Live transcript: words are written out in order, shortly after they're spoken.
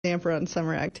damper on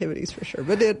summer activities for sure,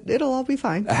 but it'll all be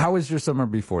fine. How was your summer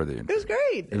before the? It was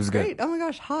great. It was great. good. Oh my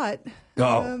gosh, hot.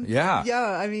 Yeah. Yeah.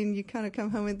 I mean, you kind of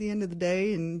come home at the end of the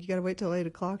day, and you got to wait till 8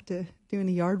 o'clock to do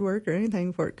any yard work or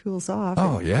anything before it cools off.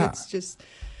 Oh and yeah. It's just,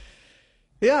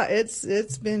 yeah,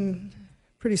 it's been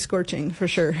pretty scorching for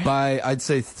sure. By I'd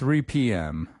say 3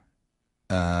 p.m.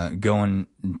 Going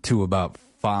to about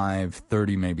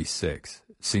 5:30, maybe 6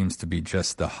 seems to be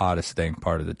just the hottest dang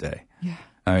part of the day. Yeah.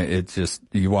 I mean, it's just,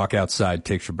 you walk outside,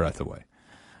 takes your breath away.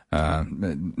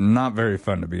 Not very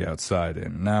fun to be outside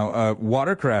in. Now,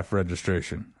 watercraft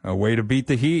registration, a way to beat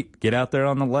the heat. Get out there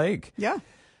on the lake. Yeah.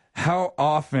 How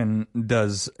often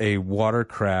does a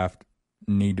watercraft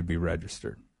need to be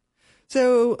registered?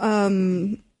 So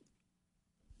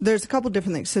there's a couple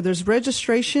different things. So there's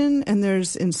registration and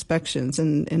there's inspections.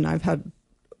 And I've had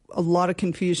a lot of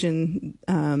confusion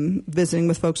visiting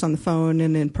with folks on the phone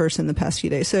and in person the past few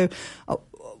days. So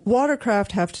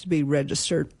watercraft have to be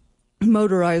registered.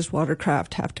 Motorized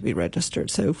watercraft have to be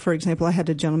registered. So, for example, I had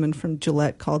a gentleman from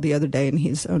Gillette call the other day, and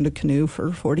he's owned a canoe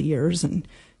for 40 years, and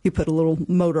he put a little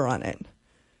motor on it.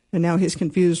 And now he's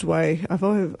confused why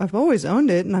I've always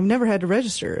owned it, and I've never had to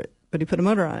register it. But he put a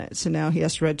motor on it, so now he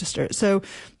has to register it. So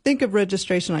think of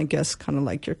registration, I guess, kind of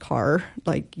like your car.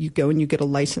 Like you go and you get a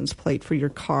license plate for your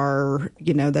car.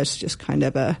 You know, that's just kind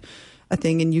of a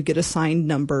thing, and you get assigned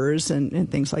numbers and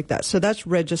things like that. So that's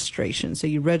registration. So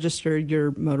you register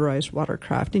your motorized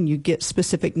watercraft, and you get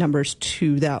specific numbers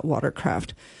to that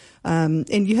watercraft. And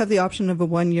you have the option of a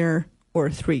 1 year or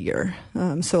a 3 year.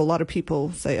 So a lot of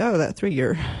people say, oh, that 3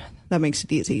 year, that makes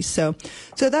it easy. So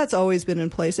that's always been in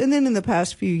place. And then in the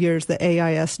past few years, the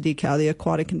AIS decal, the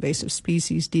Aquatic Invasive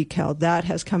Species decal, that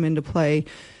has come into play.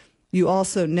 You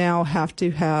also now have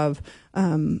to have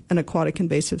an Aquatic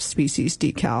Invasive Species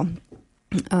decal.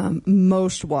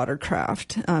 Most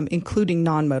watercraft, including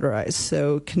non-motorized,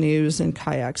 so canoes and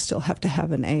kayaks still have to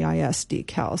have an AIS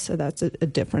decal, so that's a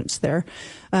difference there.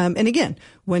 And again,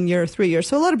 when you're 3 years,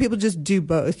 so a lot of people just do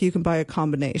both. You can buy a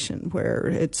combination where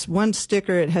it's one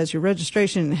sticker, it has your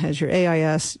registration, it has your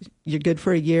AIS, you're good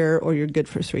for a year or you're good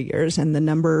for 3 years, and the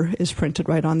number is printed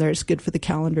right on there. It's good for the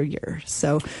calendar year.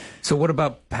 So what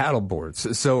about paddle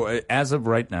boards? So as of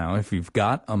right now, if you've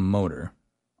got a motor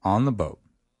on the boat,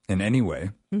 in any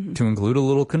way, to include a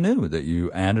little canoe that you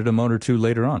added a motor to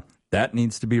later on, that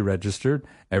needs to be registered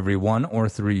every 1 or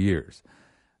 3 years.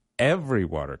 Every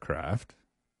watercraft,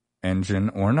 engine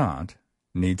or not,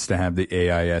 needs to have the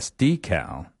AIS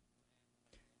decal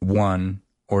 1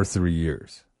 or 3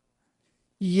 years.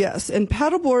 Yes, and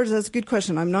paddle boards, that's a good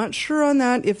question. I'm not sure on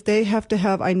that if they have to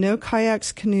have, I know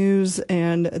kayaks, canoes,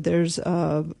 and there's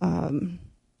a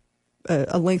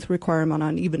length requirement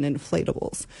on even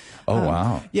inflatables. Oh,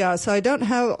 wow. Yeah, so I don't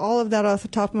have all of that off the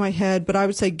top of my head, but I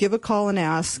would say give a call and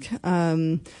ask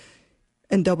and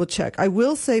double check. I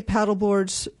will say paddle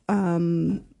boards,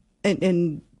 and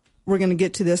we're going to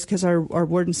get to this because our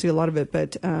wardens see a lot of it,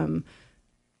 but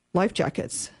life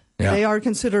jackets. Yeah. They are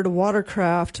considered a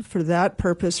watercraft for that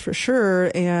purpose for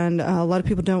sure, and a lot of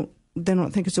people don't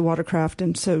think it's a watercraft,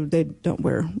 and so they don't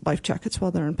wear life jackets while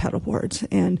they're on paddle boards.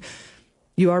 And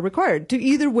you are required to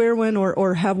either wear one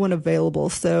or have one available.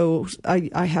 So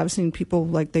I have seen people,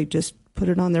 like, they just put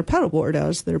it on their paddleboard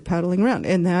as they're paddling around,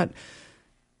 and that's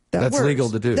works. Legal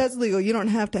to do. That's legal. You don't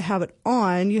have to have it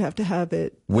on. You have to have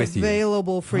it with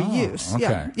available for use.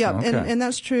 Okay. Yeah. Okay. And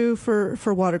that's true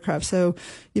for watercraft. So,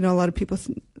 a lot of people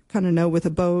kind of know with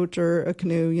a boat or a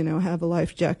canoe, have a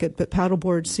life jacket, but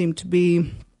paddleboards seem to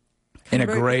be in a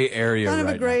gray area, kind of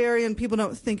right a gray now. area, and people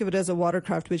don't think of it as a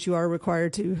watercraft, but you are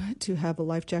required to have a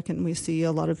life jacket, and we see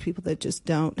a lot of people that just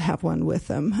don't have one with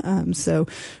them. So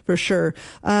for sure.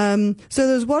 So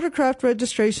those watercraft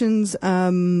registrations, I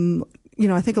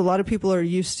think a lot of people are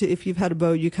used to, if you've had a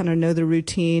boat, you kind of know the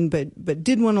routine, but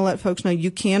did want to let folks know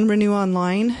you can renew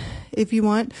online if you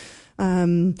want.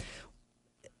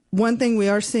 One thing we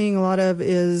are seeing a lot of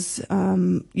is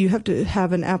you have to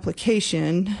have an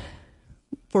application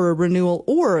for a renewal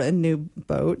or a new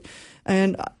boat.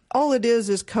 And all it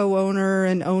is co-owner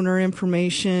and owner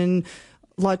information,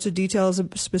 lots of details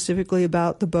specifically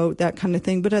about the boat, that kind of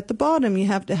thing. But at the bottom, you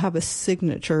have to have a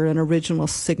signature, an original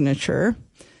signature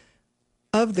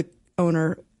of the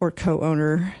owner or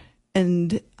co-owner.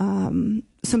 And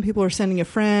some people are sending a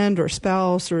friend or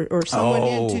spouse or someone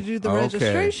in to do the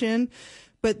registration,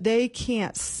 but they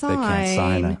can't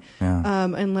sign it. Yeah.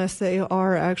 Unless they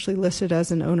are actually listed as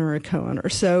an owner or a co-owner.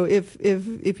 So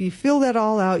if you fill that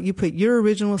all out, you put your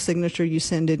original signature, you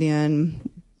send it in,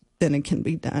 then it can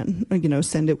be done.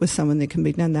 Send it with someone that can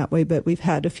be done that way. But we've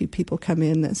had a few people come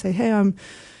in that say, hey, I'm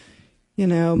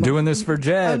doing this for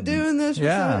Jed. I'm doing this for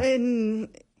someone. And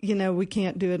we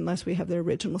can't do it unless we have the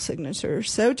original signature.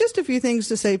 So just a few things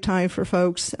to save time for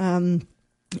folks. And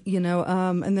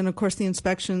then of course the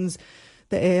inspections,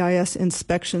 the AIS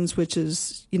inspections, which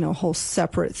is, a whole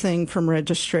separate thing from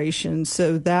registration.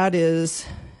 So that is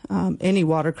any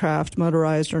watercraft,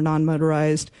 motorized or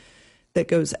non-motorized, that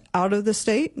goes out of the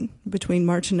state between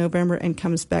March and November and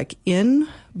comes back in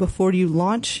before you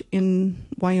launch in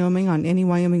Wyoming. On any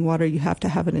Wyoming water, you have to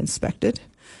have it inspected.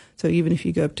 So even if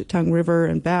you go up to Tongue River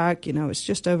and back, it's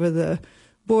just over the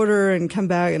border and come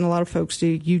back, and a lot of folks do,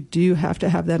 you do have to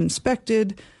have that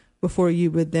inspected before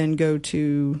you would then go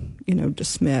to,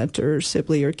 DeSmet or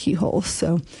Sibley or Keyhole.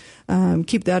 So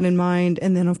keep that in mind.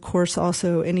 And then, of course,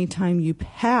 also anytime you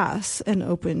pass an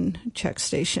open check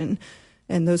station,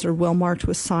 and those are well marked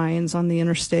with signs on the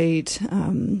interstate,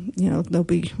 there'll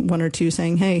be one or two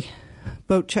saying, hey,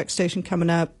 boat check station coming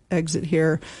up, exit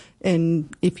here.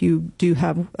 And if you do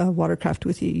have a watercraft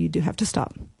with you, you do have to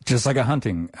stop. Just like a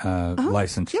hunting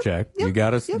license check, you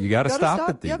gotta stop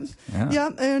at these.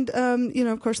 And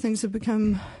of course, things have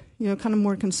become kind of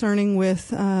more concerning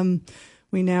with.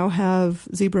 We now have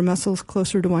zebra mussels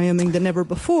closer to Wyoming than ever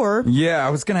before. Yeah, I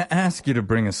was going to ask you to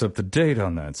bring us up to date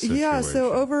on that situation. Yeah,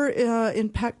 so over in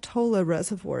Pactola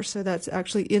Reservoir, so that's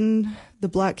actually in the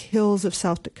Black Hills of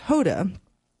South Dakota,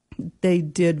 they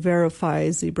did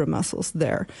verify zebra mussels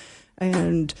there.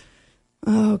 And,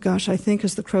 I think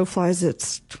as the crow flies,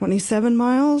 it's 27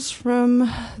 miles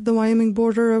from the Wyoming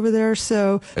border over there.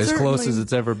 So as close as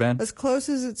it's ever been? As close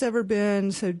as it's ever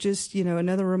been. So just,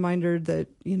 another reminder that,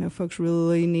 folks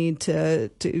really need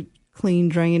to clean,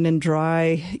 drain, and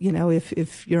dry.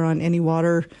 If you're on any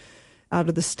water out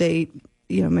of the state,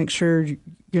 make sure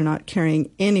you're not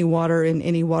carrying any water in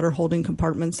any water holding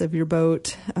compartments of your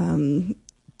boat.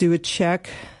 Do a check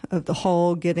of the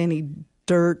hull, get any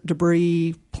dirt,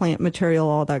 debris, plant material,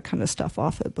 all that kind of stuff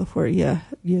off it before you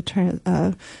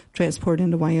transport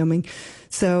into Wyoming.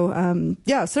 So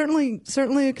certainly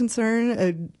a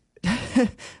concern.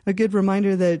 A good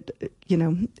reminder that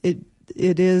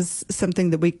it is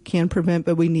something that we can prevent,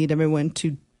 but we need everyone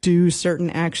to do certain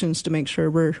actions to make sure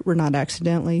we're not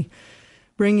accidentally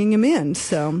bringing them in.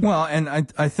 So well, and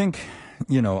I think.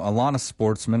 A lot of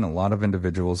sportsmen, a lot of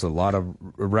individuals, a lot of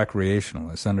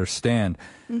recreationalists understand,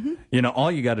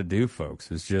 all you got to do,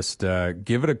 folks, is just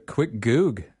give it a quick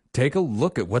goog. Take a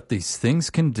look at what these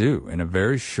things can do in a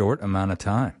very short amount of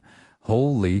time.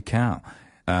 Holy cow.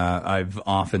 I've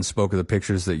often spoken of the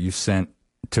pictures that you sent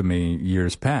to me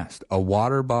years past. A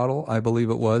water bottle, I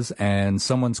believe it was, and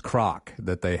someone's crock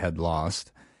that they had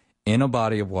lost in a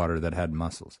body of water that had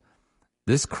mussels.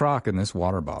 This crock and this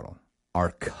water bottle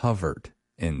are covered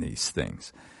in these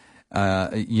things.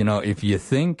 If you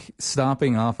think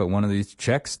stopping off at one of these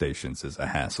check stations is a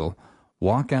hassle,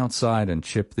 walk outside and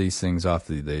chip these things off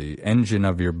the engine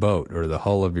of your boat or the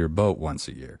hull of your boat once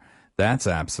a year. That's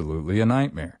absolutely a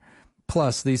nightmare.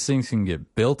 Plus, these things can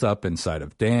get built up inside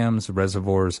of dams,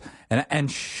 reservoirs, and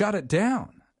shut it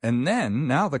down. And then,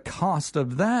 now the cost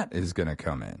of that is going to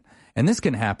come in. And this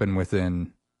can happen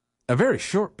within a very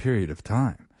short period of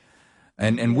time.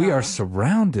 And we are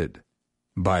surrounded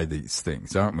by these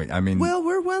things, aren't we? I mean, well,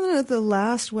 we're one of the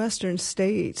last Western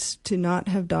states to not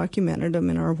have documented them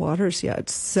in our waters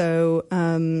yet. So,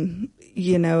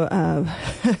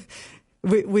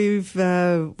 we've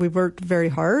worked very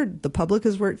hard. The public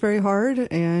has worked very hard,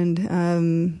 and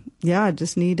I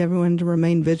just need everyone to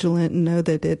remain vigilant and know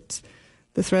that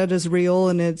the threat is real,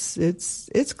 and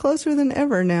it's closer than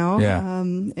ever now.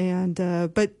 Yeah.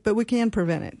 But we can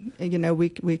prevent it.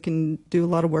 We can do a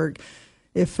lot of work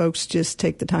if folks just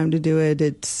take the time to do it.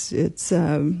 It's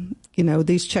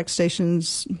these check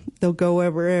stations, they'll go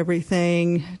over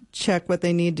everything, check what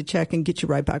they need to check, and get you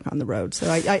right back on the road. So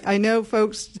I know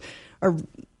folks are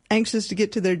anxious to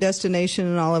get to their destination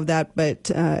and all of that,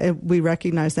 but we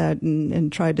recognize that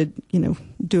and try to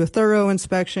do a thorough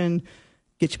inspection,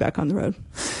 get you back on the road.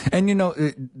 And,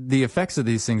 the effects of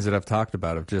these things that I've talked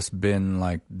about have just been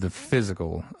like the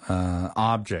physical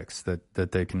objects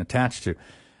that they can attach to.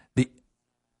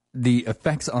 The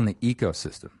effects on the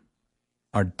ecosystem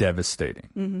are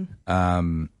devastating.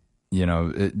 Mm-hmm.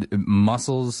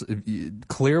 Mussels,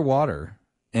 clear water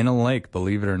in a lake,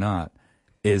 believe it or not,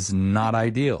 is not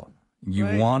ideal. You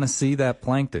want to see that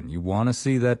plankton. You want to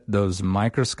see those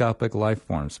microscopic life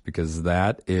forms, because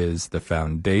that is the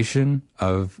foundation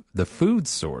of the food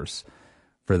source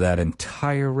for that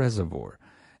entire reservoir.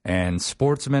 And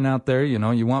sportsmen out there,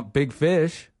 you want big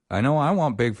fish. I know I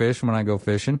want big fish when I go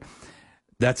fishing.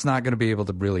 That's not going to be able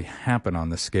to really happen on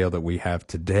the scale that we have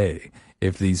today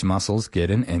if these mussels get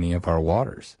in any of our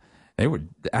waters. They were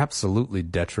absolutely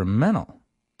detrimental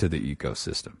to the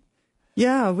ecosystem.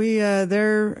 Yeah,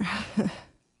 they're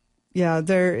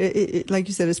like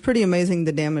you said, it's pretty amazing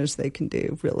the damage they can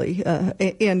do, really,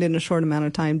 and in a short amount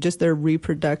of time. Just their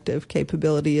reproductive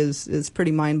capability is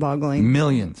pretty mind-boggling.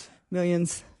 Millions.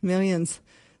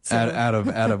 So, Out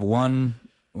of one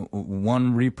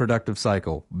reproducctive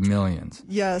cycle, millions.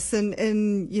 Yes, and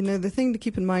the thing to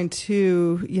keep in mind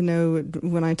too,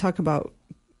 when I talk about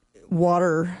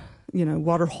water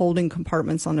holding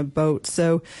compartments on a boat.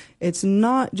 So it's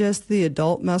not just the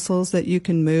adult mussels that you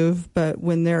can move, but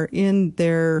when they're in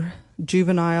their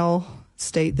juvenile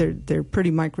state, they're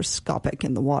pretty microscopic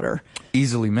in the water.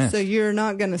 Easily missed. So you're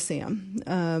not going to see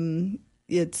them.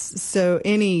 So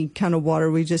any kind of water,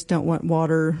 we just don't want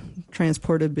water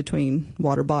transported between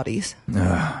water bodies.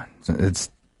 It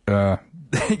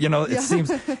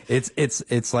seems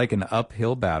it's like an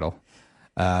uphill battle,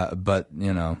 but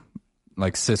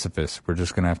like Sisyphus, we're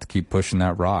just going to have to keep pushing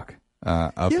that rock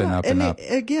up and up and up.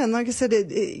 Again, like I said,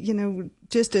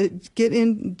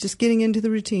 getting into the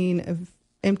routine of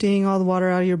emptying all the water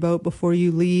out of your boat before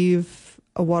you leave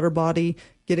a water body,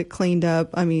 get it cleaned up.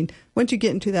 I mean, once you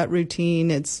get into that routine,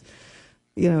 it's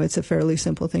a fairly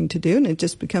simple thing to do, and it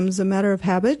just becomes a matter of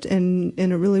habit, and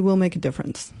it really will make a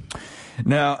difference.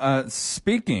 Now,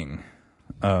 speaking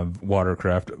of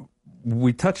watercraft,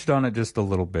 we touched on it just a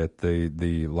little bit,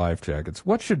 the life jackets.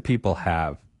 What should people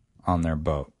have on their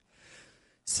boat?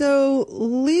 So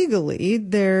legally,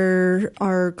 there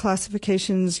are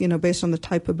classifications, based on the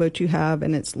type of boat you have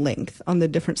and its length on the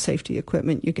different safety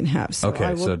equipment you can have. So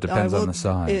so it depends on the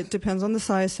size. It depends on the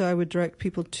size, so I would direct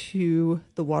people to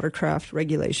the watercraft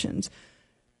regulations.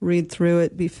 Read through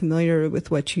it, be familiar with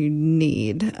what you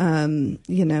need.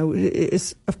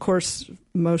 It's, of course,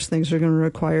 most things are going to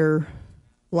require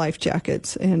life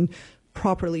jackets and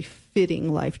properly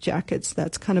fitting life jackets.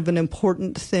 That's kind of an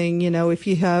important thing. If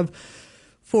you have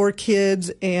 4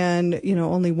 kids and,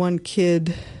 only 1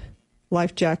 kid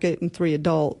life jacket and 3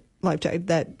 adult life jacket,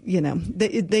 that,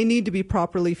 they need to be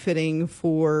properly fitting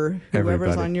for whoever's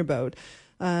Everybody on your boat.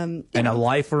 And a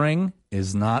life ring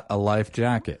is not a life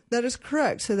jacket. That is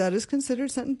correct. So that is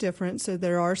considered something different. So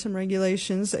there are some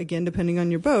regulations, again, depending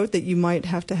on your boat, that you might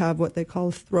have to have what they call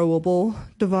a throwable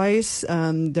device.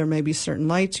 There may be certain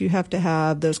lights you have to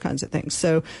have, those kinds of things.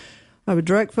 So I would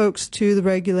direct folks to the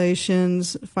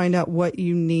regulations, find out what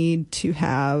you need to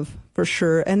have for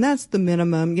sure. And that's the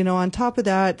minimum. On top of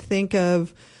that, think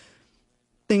of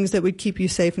things that would keep you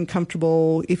safe and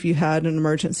comfortable if you had an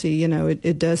emergency.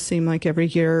 It does seem like every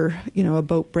year, a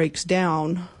boat breaks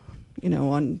down,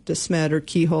 on DeSmet or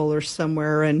Keyhole or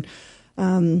somewhere. And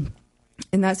in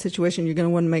that situation, you're going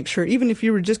to want to make sure, even if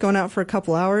you were just going out for a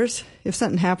couple hours, if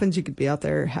something happens, you could be out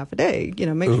there half a day.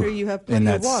 Make sure you have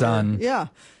plenty of water. Sun. Yeah.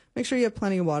 Make sure you have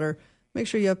plenty of water. Make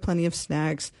sure you have plenty of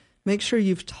snacks. Make sure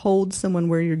you've told someone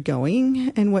where you're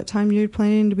going and what time you're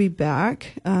planning to be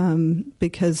back,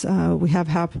 because we have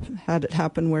had it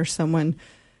happen where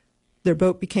their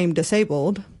boat became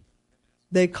disabled.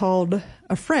 They called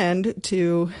a friend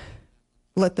to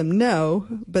let them know,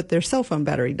 but their cell phone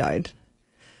battery died.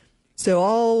 So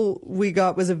all we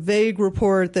got was a vague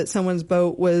report that someone's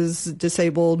boat was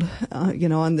disabled,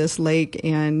 on this lake,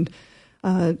 and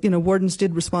wardens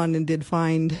did respond and did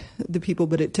find the people,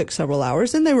 but it took several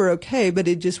hours, and they were okay, but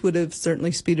it just would have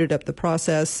certainly speeded up the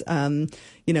process,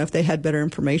 if they had better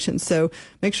information. So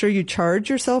make sure you charge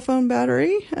your cell phone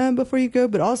battery before you go,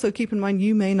 but also keep in mind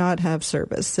you may not have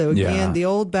service. So again, the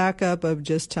old backup of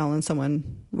just telling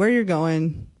someone where you're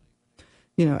going,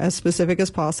 as specific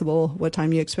as possible, what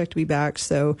time you expect to be back.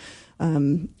 So,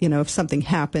 if something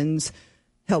happens,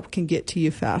 help can get to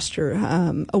you faster.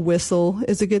 A whistle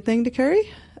is a good thing to carry.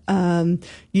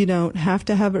 You don't have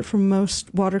to have it from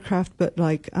most watercraft, but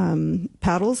like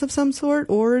paddles of some sort,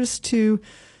 oars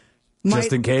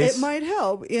just in case. It might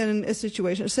help in a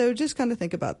situation. So just kind of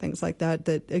think about things like that.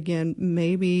 That again,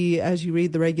 maybe as you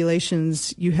read the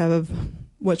regulations, you have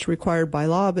what's required by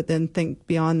law, but then think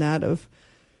beyond that of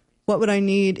what would I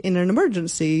need in an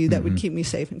emergency that would keep me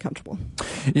safe and comfortable.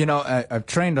 I've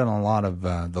trained on a lot of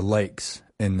the lakes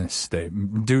in this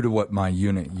state due to what my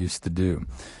unit used to do.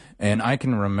 And I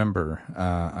can remember,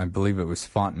 I believe it was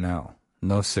Fontenelle,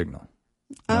 no signal.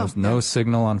 No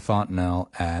signal on Fontenelle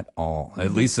at all.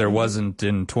 At least there wasn't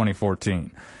in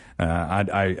 2014.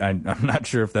 I'm not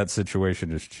sure if that situation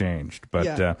has changed,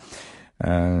 but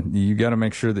you got to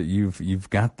make sure that you've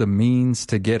got the means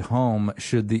to get home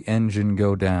should the engine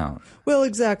go down. Well,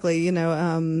 exactly.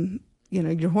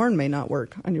 Your horn may not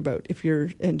work on your boat if your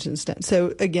engine's down.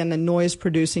 So again, a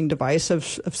noise-producing device of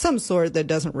some sort that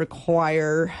doesn't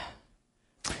require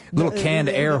Little canned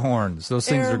air horns. Those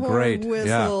things are great.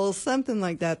 Whistles, something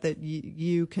like that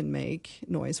you can make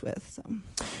noise with. So.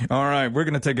 All right, we're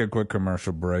going to take a quick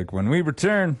commercial break. When we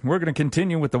return, we're going to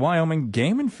continue with the Wyoming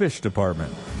Game and Fish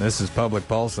Department. This is Public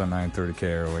Pulse on 930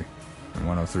 KROE and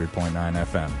 103.9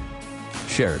 FM.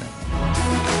 Sheridan.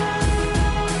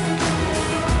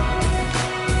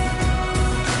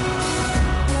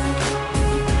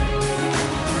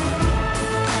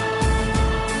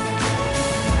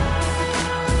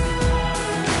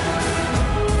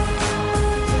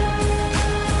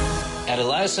 At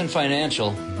Eliason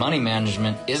Financial, money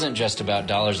management isn't just about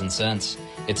dollars and cents.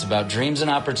 It's about dreams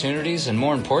and opportunities, and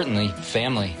more importantly,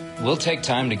 family. We'll take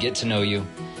time to get to know you.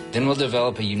 Then we'll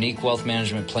develop a unique wealth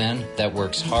management plan that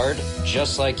works hard,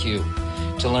 just like you.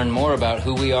 To learn more about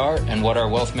who we are and what our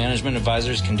wealth management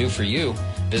advisors can do for you,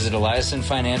 visit Eliason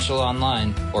Financial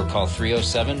online or call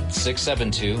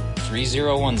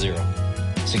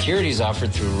 307-672-3010. Securities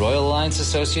offered through Royal Alliance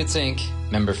Associates, Inc.,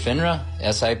 member FINRA,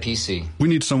 SIPC. We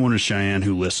need someone in Cheyenne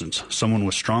who listens, someone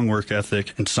with strong work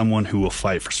ethic, and someone who will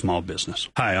fight for small business.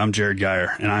 Hi, I'm Jared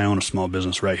Geyer, and I own a small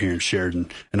business right here in Sheridan,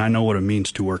 and I know what it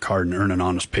means to work hard and earn an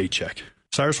honest paycheck.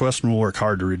 Cyrus Western will work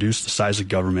hard to reduce the size of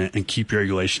government and keep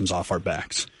regulations off our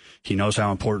backs. He knows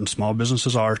how important small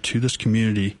businesses are to this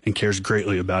community and cares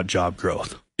greatly about job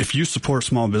growth. If you support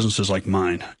small businesses like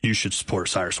mine, you should support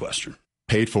Cyrus Western.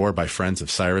 Paid for by Friends of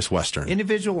Cyrus Western.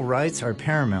 Individual rights are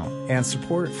paramount, and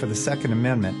support for the Second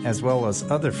Amendment, as well as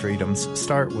other freedoms,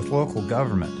 start with local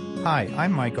government. Hi,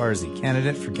 I'm Mike Arzi,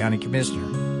 candidate for County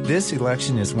Commissioner. This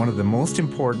election is one of the most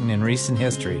important in recent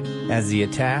history, as the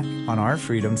attack on our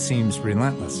freedom seems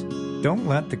relentless. Don't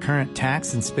let the current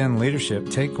tax and spend leadership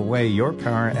take away your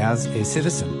power as a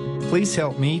citizen. Please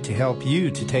help me to help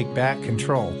you to take back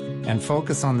control and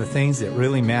focus on the things that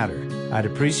really matter. I'd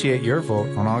appreciate your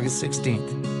vote on August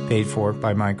 16th. Paid for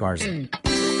by Mike Garza.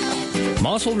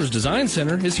 Mossholders Design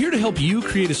Center is here to help you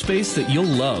create a space that you'll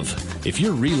love. If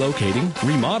you're relocating,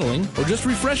 remodeling, or just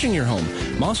refreshing your home,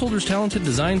 Mossholders' talented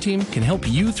design team can help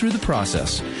you through the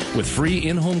process. With free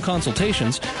in-home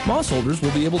consultations, Mossholders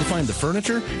will be able to find the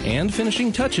furniture and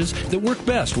finishing touches that work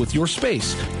best with your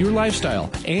space, your lifestyle,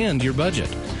 and your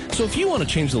budget. So if you want to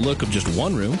change the look of just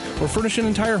one room or furnish an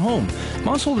entire home,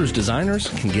 Mossholders designers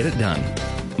can get it done.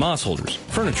 Mossholders,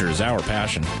 furniture is our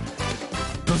passion.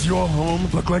 Does your home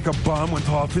look like a bomb went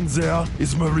off in there?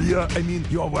 Is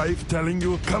your wife telling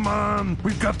you, come on,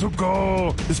 we've got to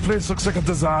go. This place looks like a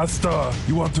disaster.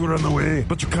 You want to run away,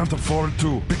 but you can't afford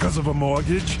to because of a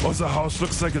mortgage? Or the house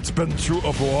looks like it's been through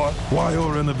a war?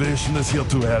 Wyo Renovation is here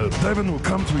to help. Devin will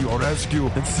come to your rescue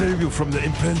and save you from the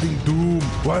impending doom.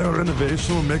 Wyo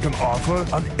Renovation will make an offer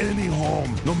on any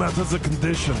home, no matter the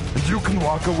condition. And you can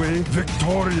walk away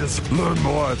victorious. Learn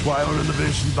more at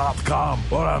wyorenovation.com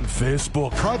or on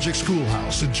Facebook. Project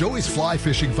Schoolhouse and Joey's Fly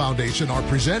Fishing Foundation are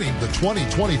presenting the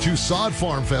 2022 Sod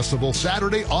Farm Festival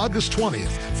Saturday, August 20th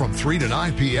from 3 to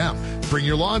 9 p.m. Bring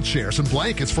your lawn chairs and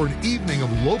blankets for an evening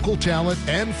of local talent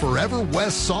and Forever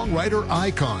West songwriter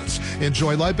icons.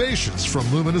 Enjoy libations from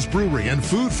Luminous Brewery and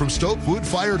food from Stoke Wood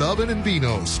Fired Oven and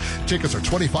Beano's. Tickets are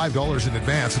 $25 in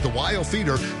advance at the Weill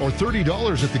Theater or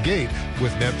 $30 at the gate,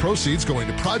 with net proceeds going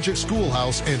to Project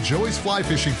Schoolhouse and Joey's Fly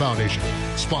Fishing Foundation.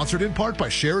 Sponsored in part by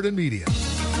Sheridan Media.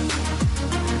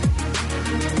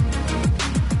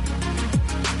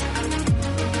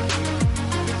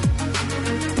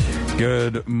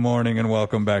 Good morning and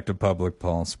welcome back to Public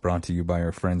Pulse, brought to you by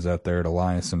our friends out there at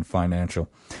Eliason Financial.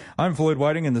 I'm Floyd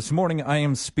Whiting, and this morning I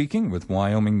am speaking with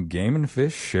Wyoming Game and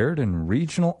Fish Sheridan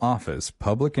Regional Office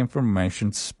Public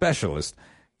Information Specialist,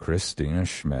 Christina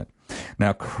Schmidt.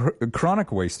 Now,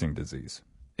 chronic wasting disease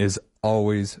is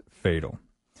always fatal.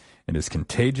 It is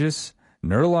contagious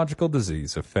neurological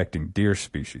disease affecting deer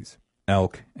species,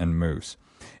 elk, and moose.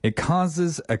 It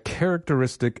causes a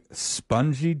characteristic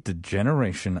spongy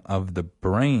degeneration of the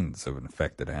brains of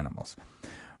infected animals,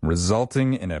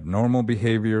 resulting in abnormal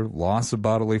behavior, loss of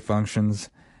bodily functions,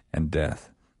 and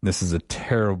death. This is a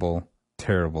terrible,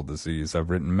 terrible disease. I've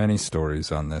written many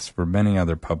stories on this for many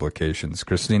other publications.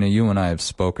 Christina, you and I have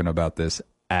spoken about this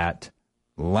at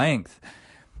length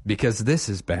because this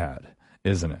is bad,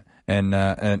 isn't it?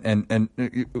 And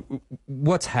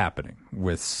what's happening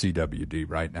with CWD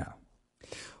right now?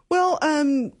 Well,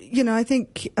 I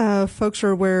think folks are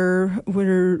aware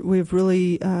we've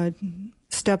really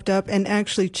stepped up and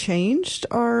actually changed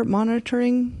our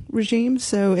monitoring regime.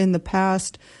 So in the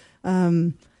past,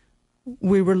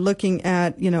 we were looking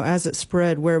at, as it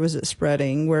spread, where was it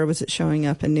spreading? Where was it showing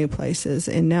up in new places?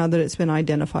 And now that it's been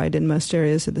identified in most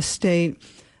areas of the state,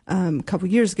 a couple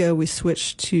of years ago, we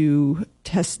switched to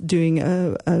doing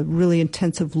a really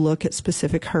intensive look at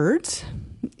specific herds.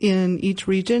 in each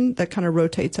region that kind of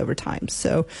rotates over time.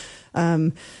 So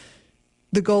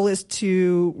the goal is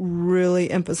to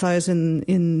really emphasize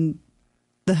in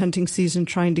the hunting season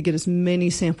trying to get as many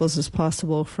samples as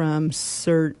possible from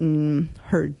certain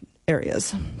herd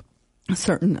areas,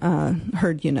 certain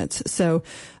herd units. So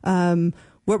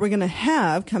what we're going to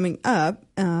have coming up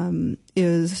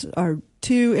is our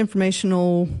 2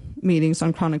 informational meetings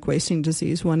on chronic wasting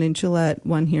disease, one in Gillette,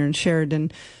 one here in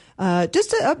Sheridan, just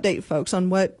to update folks on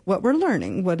what we're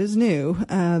learning, what is new.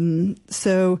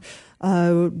 So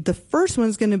the first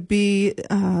one's going to be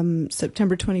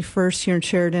September 21st here in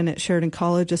Sheridan at Sheridan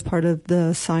College as part of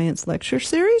the science lecture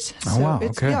series. Oh, so wow.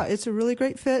 It's, okay. Yeah, it's a really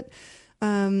great fit.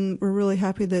 We're really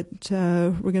happy that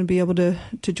we're going to be able to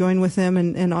join with them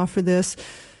and offer this.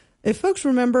 If folks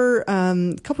remember,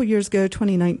 a couple years ago,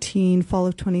 2019, fall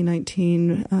of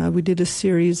 2019, we did a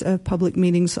series of public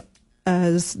meetings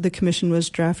as the commission was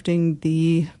drafting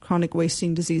the chronic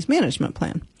wasting disease management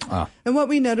plan. And what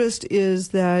we noticed is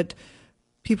that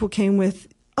people came with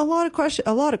a lot of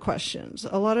questions,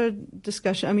 a lot of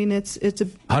discussion. I mean, it's a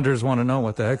Hunters want to know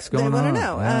what the heck's going on. They want to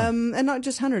know, Yeah. and not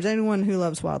just hunters. Anyone who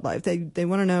loves wildlife, they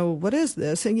want to know what is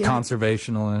this. And,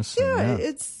 Conservationists. Yeah,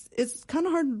 it's kind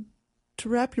of hard to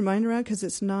wrap your mind around because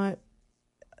it's not.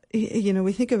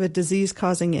 We think of a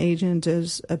disease-causing agent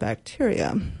as a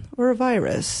bacteria or a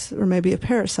virus or maybe a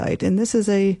parasite, and this is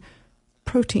a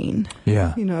protein.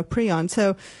 Yeah. A prion.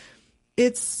 So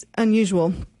it's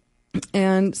unusual.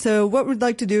 And so what we'd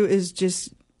like to do is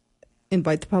just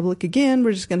invite the public again.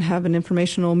 We're just going to have an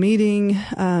informational meeting.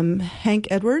 Hank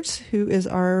Edwards, who is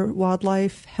our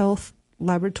wildlife health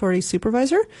laboratory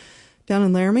supervisor down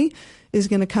in Laramie, is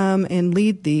going to come and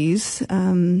lead these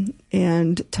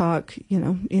and talk,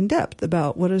 in depth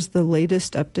about what is the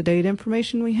latest up-to-date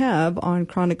information we have on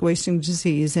chronic wasting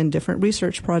disease and different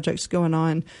research projects going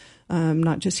on,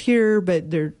 not just here,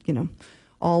 but they're,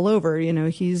 all over.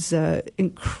 He's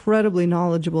incredibly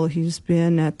knowledgeable. He's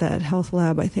been at that health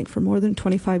lab, I think, for more than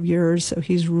 25 years. So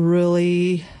he's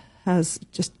really has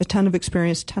just a ton of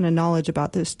experience, a ton of knowledge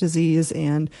about this disease,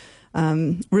 and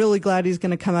really glad he's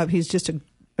going to come up. He's just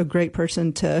a great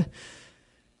person to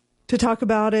talk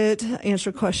about it,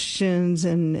 answer questions,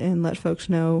 and let folks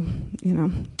know,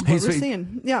 what we're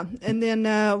seeing. Yeah, and then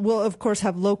we'll of course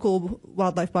have local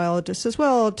wildlife biologists as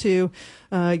well to,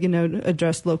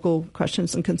 address local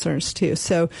questions and concerns too.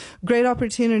 So great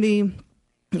opportunity.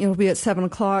 It'll be at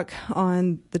 7:00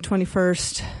 on the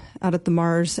 21st out at the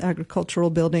Mars Agricultural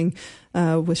Building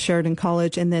with Sheridan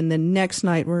College, and then the next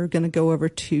night we're going to go over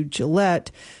to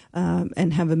Gillette.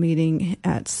 And have a meeting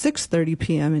at 6:30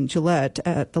 p.m. in Gillette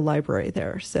at the library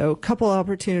there. So a couple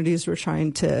opportunities. We're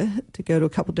trying to go to a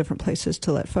couple different places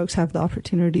to let folks have the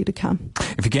opportunity to come.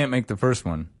 If you can't make the first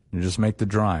one, you just make the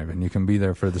drive and you can be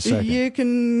there for the second. You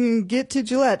can get to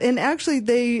Gillette. And actually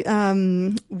they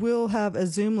will have a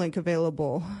Zoom link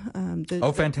available.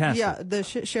 Fantastic. The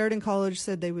Sheridan College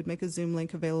said they would make a Zoom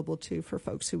link available too for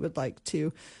folks who would like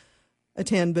to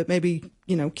attend, but maybe,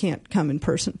 can't come in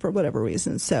person for whatever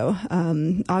reason. So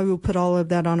I will put all of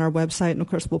that on our website, and of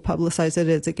course we'll publicize it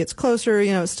as it gets closer.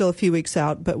 It's still a few weeks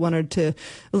out, but wanted to at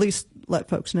least let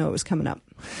folks know it was coming up.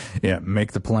 Yeah,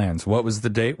 make the plans. What was the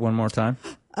date one more time?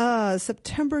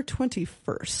 September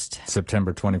 21st.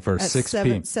 September 21st, at 6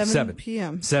 p.m. 7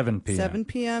 p.m. 7 p.m. 7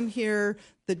 p.m. here.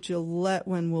 The Gillette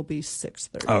one will be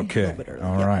 6:30. Okay.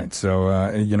 All right. So,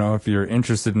 if you're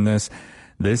interested in this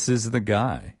is the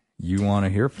guy you want to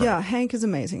hear from. Yeah, Hank is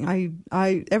amazing.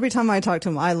 I every time I talk to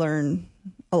him, I learn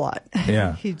a lot.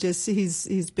 Yeah.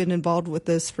 he's been involved with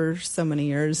this for so many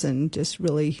years and just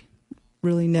really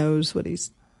knows what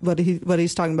he's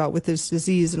talking about with this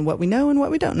disease and what we know and what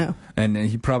we don't know. And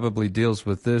he probably deals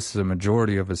with this a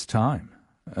majority of his time.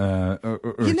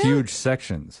 Huge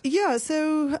sections. Yeah,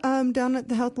 so down at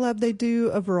the health lab they do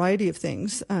a variety of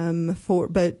things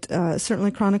but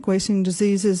certainly chronic wasting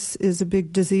disease is a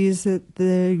big disease that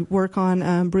they work on.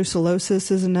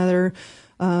 Brucellosis is another,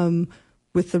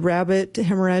 with the rabbit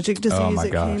hemorrhagic disease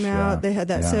that came out. They had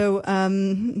that. Yeah. So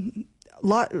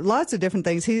lots of different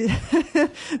things.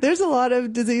 There's a lot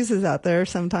of diseases out there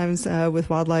sometimes with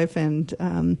wildlife, and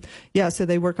so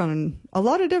they work on a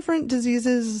lot of different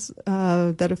diseases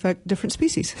that affect different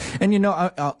species. And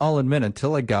I'll admit,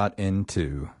 until I got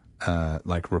into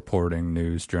reporting,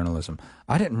 news, journalism,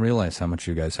 I didn't realize how much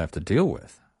you guys have to deal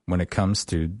with when it comes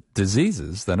to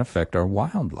diseases that affect our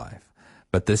wildlife.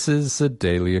 But this is a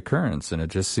daily occurrence, and it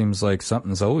just seems like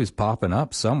something's always popping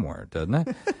up somewhere, doesn't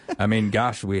it? I mean,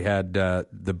 gosh, we had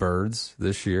the birds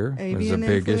this year. It was a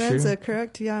big issue.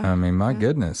 Correct, yeah. I mean, my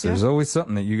goodness, there's always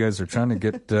something that you guys are trying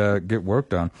to get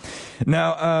worked on.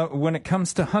 Now, when it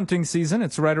comes to hunting season,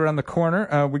 it's right around the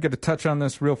corner. We got to touch on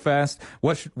this real fast.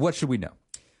 What should we know?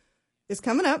 It's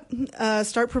coming up.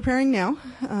 Start preparing now.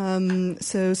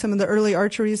 So some of the early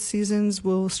archery seasons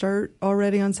will start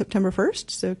already on September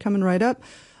 1st, so coming right up.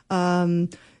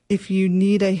 If you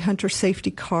need a hunter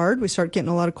safety card, we start getting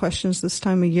a lot of questions this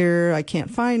time of year. I can't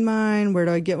find mine. Where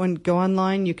do I get one? Go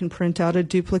online. You can print out a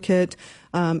duplicate.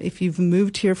 If you've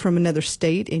moved here from another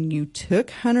state and you took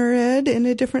hunter ed in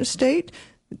a different state,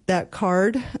 that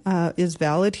card is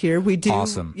valid here. We do.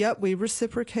 Awesome. Yep, we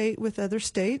reciprocate with other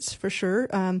states for sure.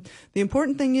 The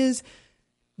important thing is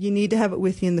you need to have it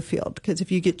with you in the field, because if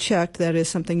you get checked, that is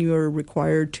something you are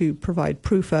required to provide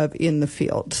proof of in the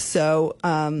field. So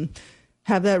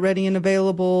have that ready and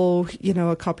available,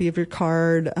 a copy of your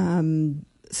card.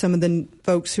 Some of the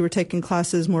folks who are taking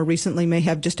classes more recently may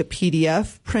have just a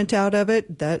PDF printout of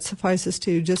it. That suffices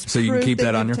to just so you can keep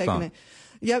that on your phone.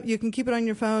 Yep, you can keep it on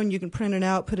your phone. You can print it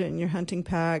out, put it in your hunting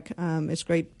pack. It's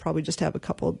great probably just to have a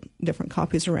couple different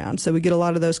copies around. So we get a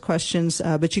lot of those questions,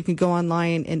 but you can go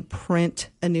online and print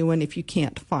a new one if you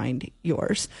can't find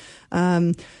yours.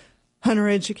 Hunter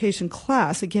education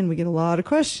class, again, we get a lot of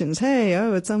questions. Hey,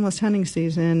 it's almost hunting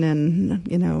season,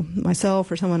 and,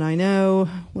 myself or someone I know,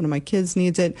 one of my kids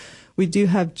needs it. We do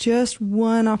have just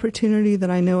one opportunity that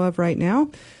I know of right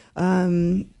now.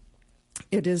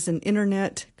 It is an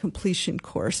internet completion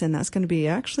course, and that's going to be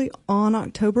actually on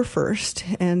October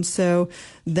 1st. And so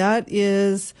that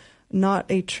is not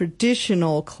a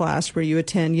traditional class where you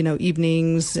attend,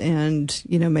 evenings and,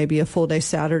 maybe a full day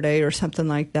Saturday or something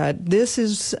like that. This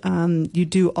is, you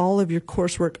do all of your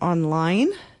coursework online.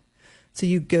 So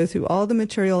you go through all the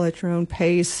material at your own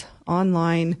pace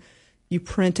online. You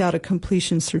print out a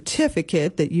completion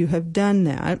certificate that you have done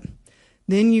that.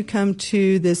 Then you come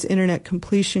to this internet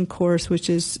completion course, which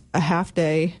is a half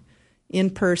day in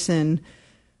person.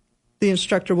 The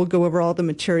instructor will go over all the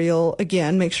material.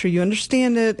 Again, make sure you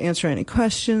understand it, answer any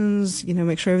questions,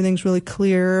 make sure everything's really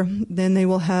clear. Then they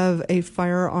will have a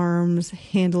firearms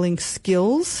handling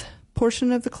skills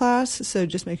portion of the class. So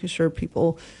just making sure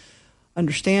people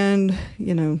understand,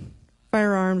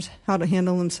 firearms, how to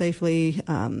handle them safely,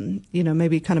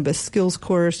 maybe kind of a skills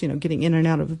course, getting in and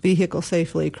out of a vehicle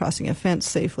safely, crossing a fence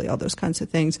safely, all those kinds of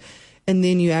things. And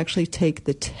then you actually take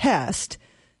the test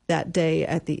that day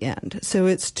at the end. So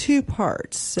it's two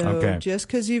parts. So just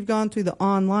because you've gone through the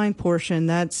online portion,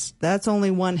 that's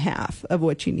only one half of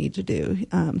what you need to do.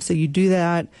 So you do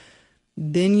that.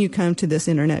 Then you come to this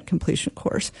internet completion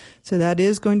course. So that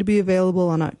is going to be available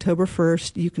on October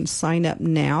 1st. You can sign up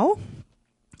now.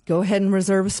 Go ahead and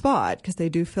reserve a spot because they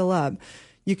do fill up.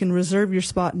 You can reserve your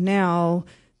spot now.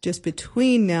 Just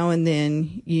between now and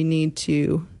then, you need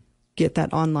to get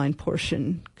that online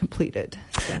portion completed.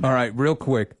 So. All right, real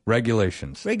quick,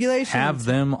 regulations. Have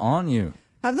them on you.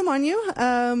 Have them on you.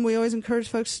 We always encourage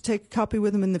folks to take a copy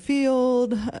with them in the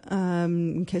field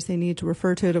in case they need to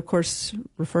refer to it. Of course,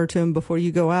 refer to them before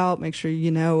you go out. Make sure you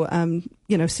know.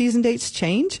 Season dates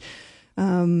change.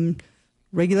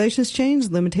 Regulations change,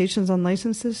 limitations on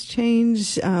licenses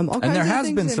change. All kinds and there of has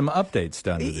things been some updates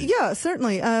done to these. Yeah,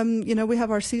 certainly. We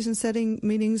have our season setting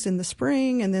meetings in the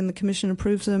spring, and then the commission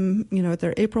approves them, at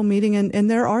their April meeting.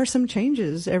 And there are some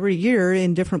changes every year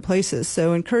in different places.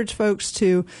 So encourage folks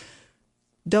to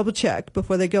double check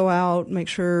before they go out, make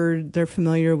sure they're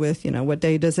familiar with, what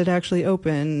day does it actually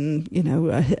open?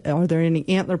 Are there any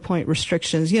antler point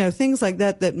restrictions? Things like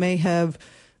that may have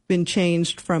been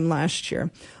changed from last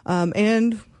year.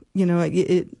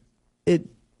 It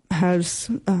has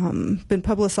been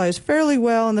publicized fairly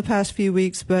well in the past few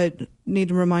weeks, but need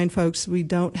to remind folks we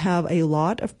don't have a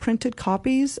lot of printed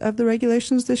copies of the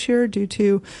regulations this year due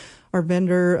to our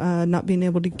vendor not being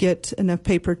able to get enough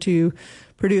paper to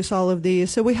produce all of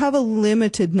these. So we have a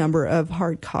limited number of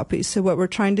hard copies. So what we're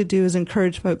trying to do is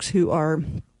encourage folks who are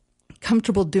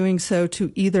comfortable doing so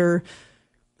to either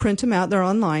print them out. They're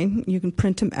online. You can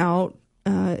print them out.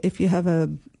 If you have a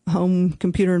home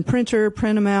computer and printer,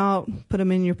 print them out, put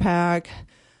them in your pack.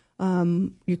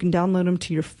 You can download them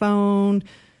to your phone.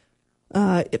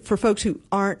 For folks who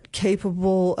aren't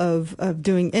capable of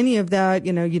doing any of that,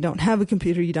 you don't have a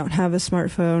computer, you don't have a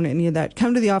smartphone, any of that,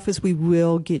 come to the office. We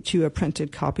will get you a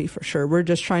printed copy for sure. We're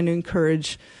just trying to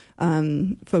encourage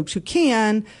folks who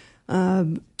can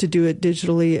to do it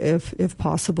digitally if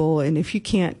possible. And if you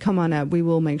can't, come on up. We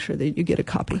will make sure that you get a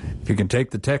copy. If you can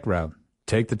take the tech route,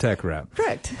 take the tech rap.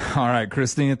 Correct. All right,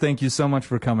 Christina, thank you so much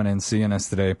for coming and seeing us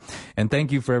today. And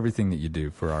thank you for everything that you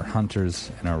do for our hunters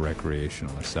and our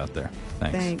recreationalists out there.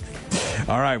 Thanks.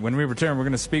 All right, when we return, we're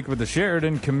going to speak with the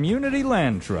Sheridan Community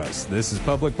Land Trust. This is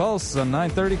Public Pulse on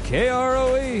 930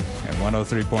 KROE and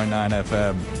 103.9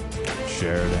 FM.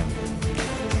 Sheridan.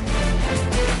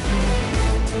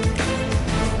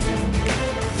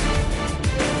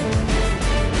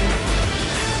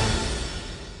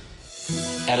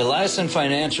 At Eliason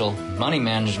Financial, money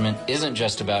management isn't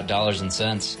just about dollars and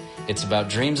cents. It's about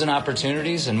dreams and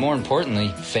opportunities, and more importantly,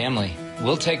 family.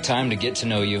 We'll take time to get to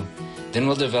know you. Then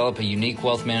we'll develop a unique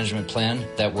wealth management plan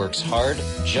that works hard,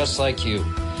 just like you.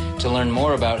 To learn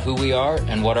more about who we are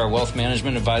and what our wealth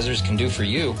management advisors can do for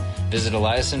you, visit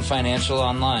Eliason Financial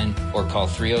online or call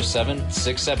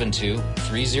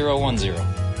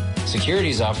 307-672-3010.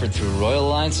 Securities offered through Royal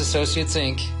Alliance Associates,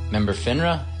 Inc., member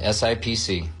FINRA,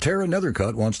 SIPC. Tara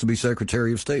Nethercutt wants to be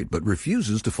Secretary of State, but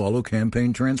refuses to follow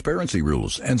campaign transparency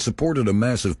rules and supported a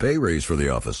massive pay raise for the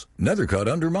office.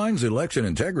 Nethercutt undermines election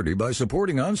integrity by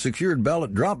supporting unsecured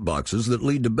ballot drop boxes that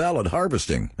lead to ballot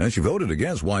harvesting, and she voted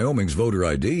against Wyoming's voter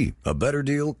ID. A better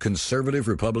deal, conservative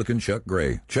Republican Chuck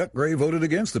Gray. Chuck Gray voted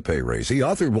against the pay raise. He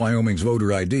authored Wyoming's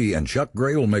voter ID, and Chuck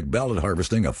Gray will make ballot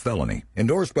harvesting a felony.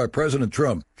 Endorsed by President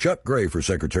Trump, Chuck Gray for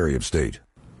Secretary of State.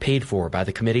 Paid for by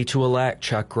the committee to elect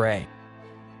Chuck Gray.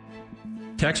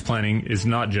 Tax planning is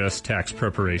not just tax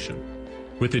preparation.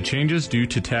 With the changes due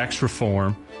to tax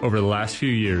reform over the last few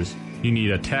years, you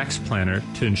need a tax planner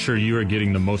to ensure you are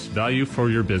getting the most value for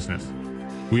your business.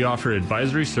 We offer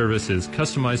advisory services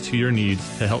customized to your needs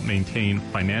to help maintain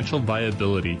financial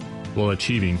viability while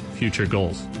achieving future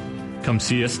goals. Come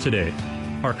see us today.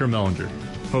 Parker Mellinger,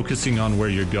 focusing on where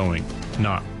you're going,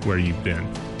 not where you've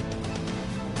been.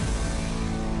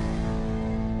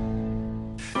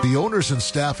 The owners and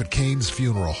staff at Kane's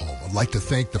Funeral Home would like to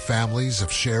thank the families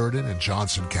of Sheridan and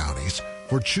Johnson counties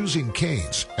for choosing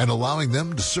Kane's and allowing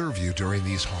them to serve you during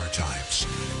these hard times.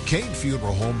 Kane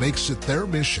Funeral Home makes it their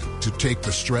mission to take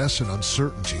the stress and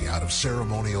uncertainty out of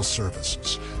ceremonial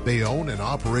services. They own and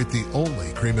operate the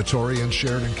only crematory in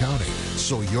Sheridan County,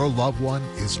 so your loved one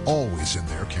is always in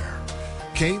their care.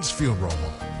 Kane's Funeral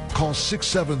Home. Call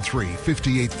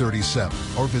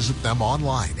 673-5837 or visit them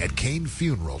online at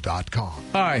canefuneral.com.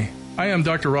 Hi, I am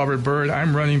Dr. Robert Bird.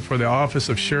 I'm running for the office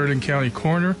of Sheridan County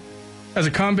Coroner. As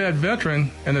a combat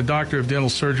veteran and a doctor of dental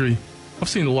surgery, I've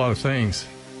seen a lot of things.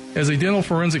 As a dental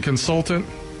forensic consultant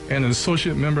and an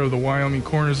associate member of the Wyoming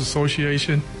Coroners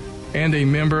Association and a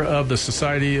member of the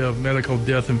Society of Medical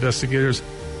Death Investigators,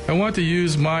 I want to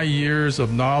use my years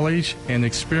of knowledge and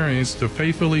experience to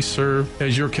faithfully serve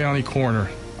as your county coroner.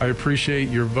 I appreciate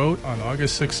your vote on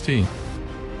August 16th.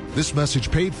 This message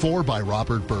paid for by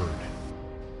Robert Bird.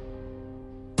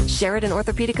 Sheridan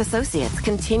Orthopedic Associates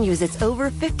continues its over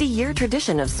 50-year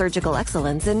tradition of surgical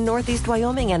excellence in Northeast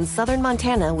Wyoming and Southern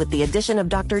Montana with the addition of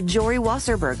Dr. Jory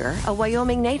Wasserberger, a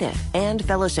Wyoming native, and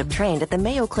fellowship trained at the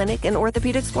Mayo Clinic in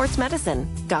Orthopedic Sports Medicine.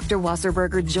 Dr.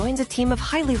 Wasserberger joins a team of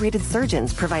highly rated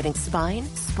surgeons providing spine,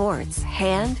 sports,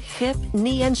 hand, hip,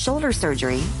 knee, and shoulder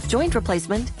surgery, joint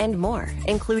replacement, and more,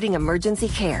 including emergency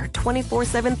care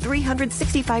 24/7,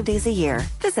 365 days a year.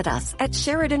 Visit us at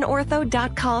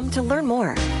SheridanOrtho.com to learn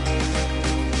more.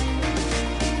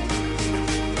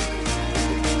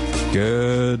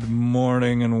 Good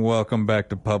morning and welcome back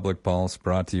to Public Pulse,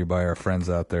 brought to you by our friends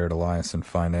out there at Eliason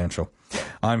Financial.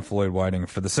 I'm Floyd Whiting.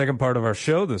 For the second part of our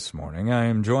show this morning, I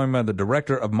am joined by the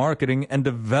Director of Marketing and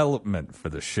Development for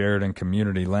the Sheridan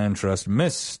Community Land Trust,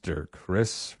 Mr.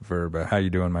 Chris Verba. How you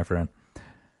doing, my friend?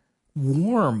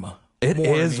 Warm. It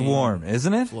is warm,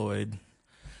 isn't it? Floyd.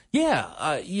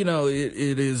 Yeah,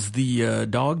 it is the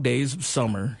dog days of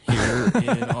summer here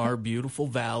in our beautiful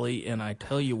valley, and I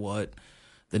tell you what,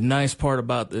 the nice part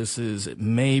about this is it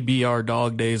may be our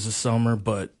dog days of summer,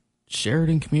 but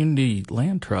Sheridan Community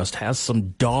Land Trust has some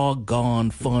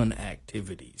doggone fun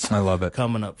activities. I love it.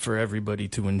 Coming up for everybody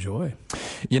to enjoy.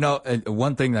 You know,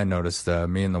 one thing I noticed,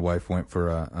 me and the wife went for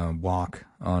a walk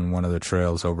on one of the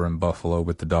trails over in Buffalo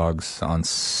with the dogs on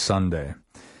Sunday.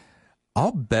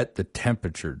 I'll bet the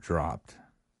temperature dropped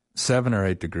 7 or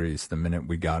 8 degrees the minute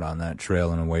we got on that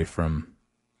trail and away from,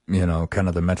 kind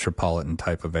of the metropolitan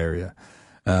type of area.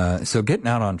 So getting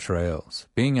out on trails,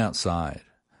 being outside,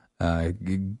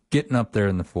 getting up there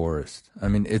in the forest, I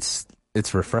mean, it's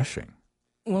refreshing.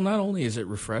 Well, not only is it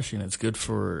refreshing, it's good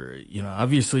for,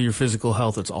 obviously your physical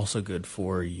health. It's also good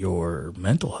for your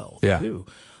mental health, too.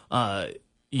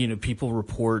 People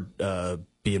report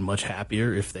being much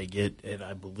happier if they get, and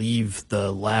I believe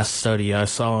the last study I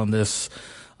saw on this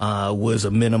was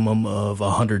a minimum of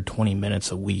 120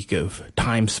 minutes a week of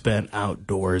time spent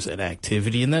outdoors and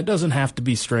activity. And that doesn't have to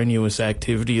be strenuous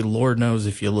activity. Lord knows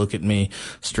if you look at me,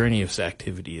 strenuous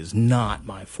activity is not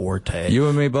my forte. You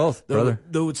and me both, brother.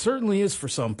 Though it certainly is for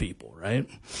some people, right?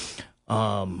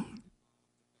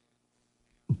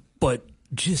 But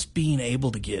just being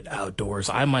able to get outdoors.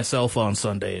 I myself on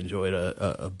Sunday enjoyed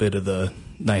a bit of the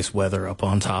nice weather up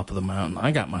on top of the mountain.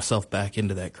 I got myself back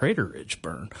into that Crater Ridge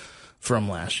burn from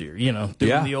last year, doing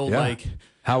the old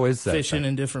how is that fishing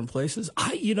in different places.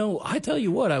 I tell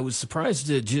you what, I was surprised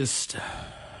to just, I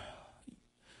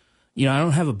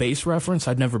don't have a base reference.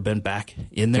 I'd never been back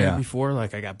in there before.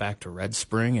 Like I got back to Red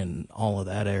Spring and all of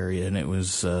that area, and it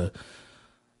was,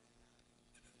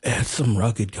 it's some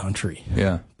rugged country.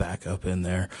 Back up in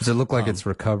there. Does it look like it's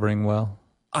recovering well?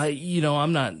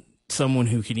 I'm not someone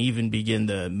who can even begin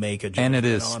to make a judgment and it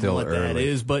is on still what early. That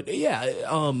is, but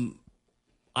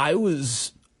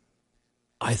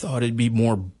I thought it'd be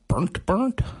more burnt.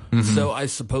 Mm-hmm. So I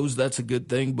suppose that's a good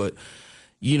thing. But,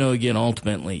 again,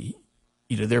 ultimately,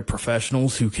 they're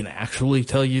professionals who can actually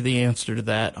tell you the answer to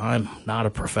that. I'm not a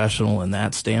professional in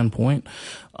that standpoint.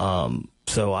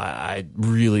 So I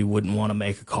really wouldn't want to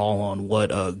make a call on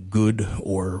what a good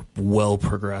or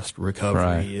well-progressed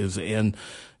recovery is. And,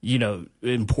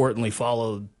 importantly,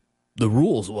 follow the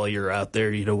rules while you're out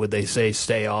there. Would they say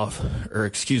stay on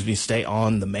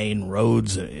the main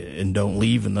roads and don't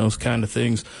leave and those kind of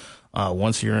things.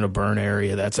 Once you're in a burn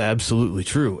area, that's absolutely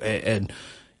true. And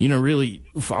really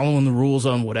following the rules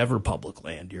on whatever public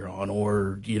land you're on,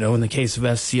 or, in the case of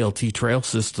SCLT trail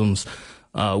systems,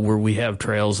 where we have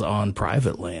trails on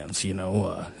private lands,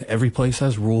 every place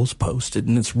has rules posted,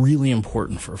 and it's really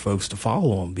important for folks to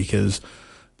follow them because,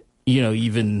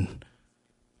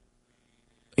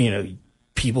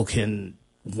 people can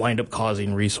wind up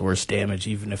causing resource damage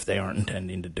even if they aren't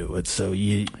intending to do it. So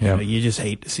you just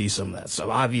hate to see some of that stuff.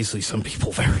 Obviously, some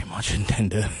people very much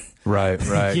intend to,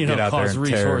 get out cause there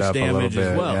and tear it resource up damage a little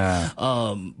bit. as well. Yeah.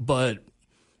 But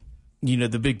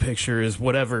the big picture is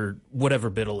whatever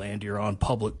bit of land you're on,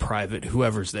 public, private,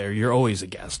 whoever's there, you're always a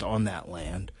guest on that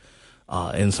land.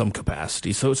 In some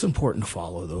capacity. So it's important to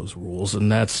follow those rules.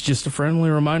 And that's just a friendly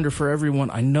reminder for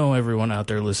everyone. I know everyone out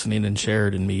there listening in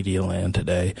Sheridan Media Land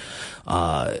today,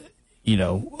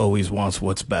 always wants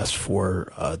what's best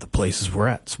for the places we're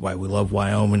at. It's why we love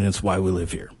Wyoming, and it's why we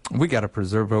live here. We got to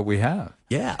preserve what we have.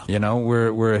 Yeah.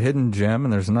 We're a hidden gem,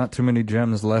 and there's not too many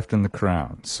gems left in the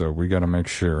crown. So we got to make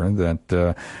sure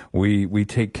that we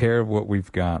take care of what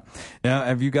we've got. Now,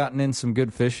 have you gotten in some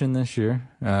good fishing this year?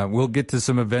 We'll get to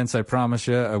some events, I promise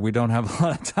you. We don't have a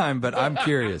lot of time, but I'm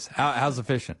curious. How's the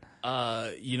fishing?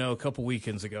 A couple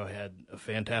weekends ago, I had a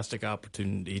fantastic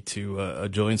opportunity to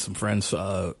join some friends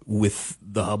with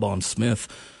the Hub on Smith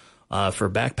for a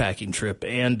backpacking trip,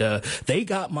 and they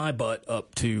got my butt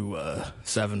up to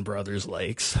Seven Brothers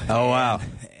Lakes. Oh, wow.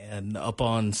 And up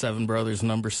on Seven Brothers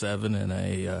number 7 in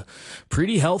a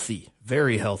pretty healthy,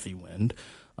 very healthy wind.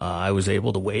 I was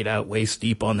able to wade out waist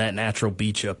deep on that natural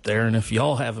beach up there. And if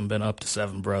y'all haven't been up to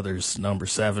Seven Brothers number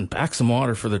 7, pack some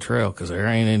water for the trail because there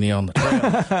ain't any on the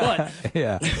trail.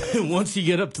 But once you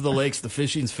get up to the lakes, the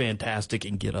fishing's fantastic,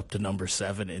 and get up to number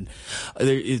 7. And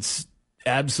it's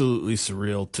absolutely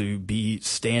surreal to be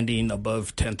standing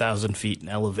above 10,000 feet in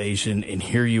elevation, and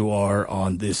here you are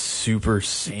on this super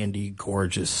sandy,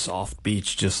 gorgeous, soft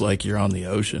beach, just like you're on the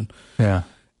ocean. Yeah.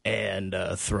 And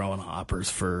throwing hoppers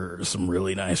for some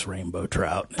really nice rainbow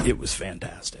trout. It was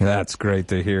fantastic. That's great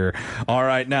to hear. All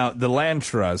right, now, the Land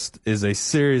Trust is a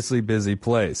seriously busy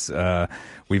place.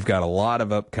 We've got a lot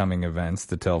of upcoming events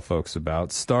to tell folks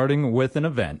about, starting with an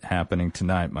event happening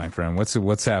tonight, my friend.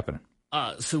 What's happening?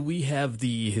 So we have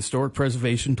the Historic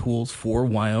Preservation Tools for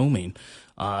Wyoming,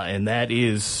 and that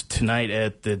is tonight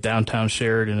at the Downtown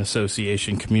Sheridan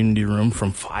Association Community Room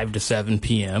from 5 to 7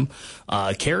 p.m.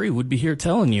 Carrie would be here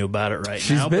telling you about it right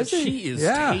now. Busy. But she is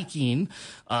taking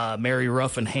Mary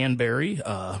Ruff and Hanbury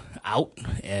out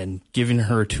and giving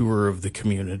her a tour of the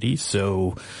community.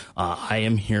 So I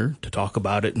am here to talk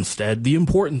about it instead. The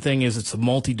important thing is it's a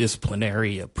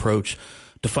multidisciplinary approach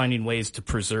to finding ways to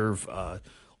preserve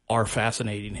our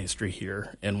fascinating history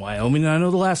here in Wyoming. And I know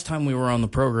the last time we were on the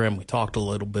program, we talked a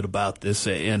little bit about this,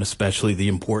 and especially the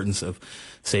importance of,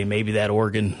 say, maybe that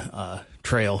Oregon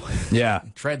Trail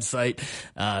tread site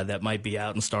that might be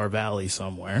out in Star Valley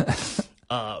somewhere.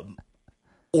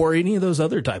 Or any of those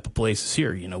other type of places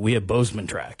here. We have Bozeman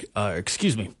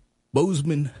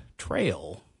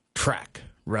Trail track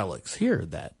relics here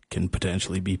that can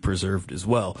potentially be preserved as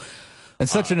well.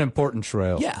 It's such an important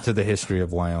trail to the history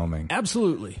of Wyoming.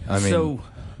 Absolutely. I mean,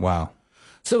 wow.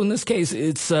 So in this case,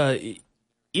 it's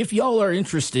if y'all are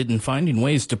interested in finding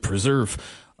ways to preserve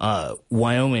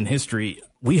Wyoming history,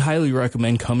 we highly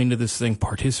recommend coming to this thing,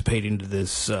 participating to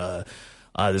this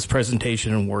this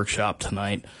presentation and workshop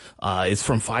tonight. It's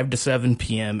from 5 to 7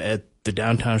 p.m. at the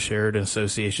Downtown Sheridan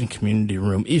Association Community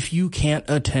Room. If you can't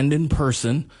attend in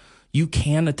person, you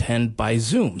can attend by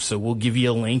Zoom. So we'll give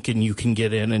you a link and you can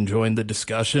get in and join the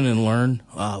discussion and learn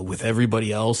with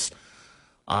everybody else.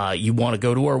 You want to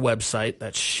go to our website.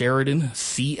 That's Sheridan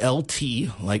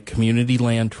CLT, like Community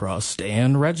Land Trust,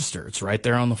 and register. It's right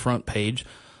there on the front page.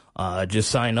 Just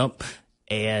sign up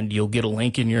and you'll get a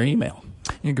link in your email.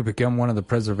 You could become one of the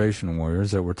preservation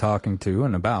warriors that we're talking to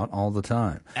and about all the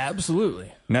time.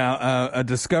 Absolutely. Now, a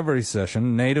discovery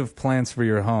session, native plants for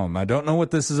your home. I don't know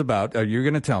what this is about. You're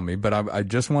going to tell me, but I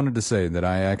just wanted to say that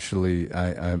I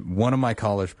one of my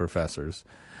college professors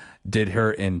did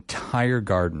her entire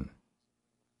garden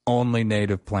only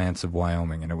native plants of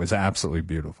Wyoming, and it was absolutely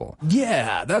beautiful.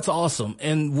 Yeah, that's awesome.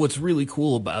 And what's really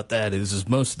cool about that is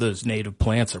most of those native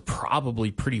plants are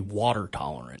probably pretty water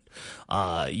tolerant.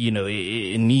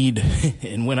 In need,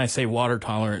 and when I say water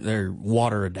tolerant, they're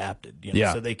water adapted.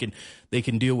 Yeah. So they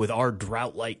can deal with our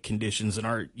drought-like conditions, and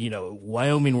our,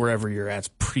 Wyoming, wherever you're at, is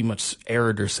pretty much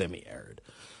arid or semi-arid.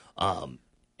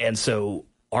 And so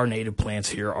our native plants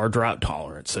here are drought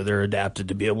tolerant, so they're adapted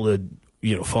to be able to,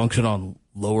 function on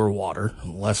lower water,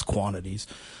 less quantities.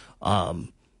 And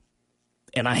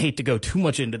I hate to go too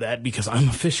much into that because I'm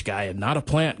a fish guy and not a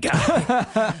plant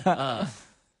guy.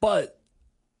 But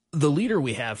the leader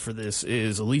we have for this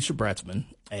is Alicia Bretzman,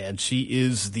 and she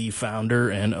is the founder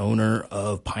and owner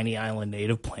of Piney Island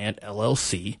Native Plant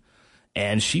LLC.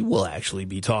 And she will actually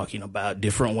be talking about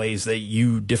different ways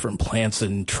that different plants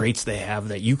and traits they have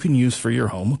that you can use for your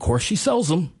home. Of course, she sells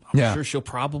them. I'm sure she'll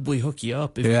probably hook you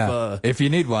up if you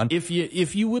need one. If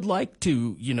you would like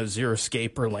to,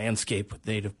 xeriscape or landscape with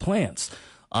native plants.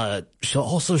 She'll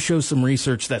also show some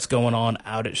research that's going on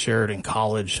out at Sheridan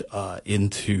College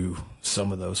into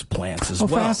some of those plants as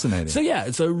well. Fascinating. So yeah,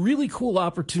 it's a really cool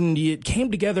opportunity. It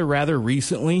came together rather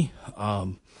recently.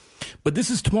 But this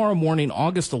is tomorrow morning,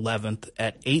 August 11th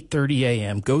at 8:30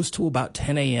 a.m., goes to about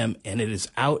 10 a.m., and it is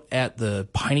out at the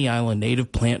Piney Island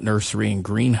Native Plant Nursery and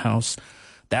Greenhouse.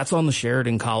 That's on the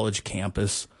Sheridan College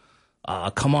campus.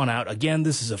 Come on out. Again,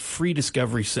 this is a free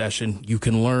discovery session. You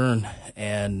can learn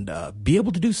and be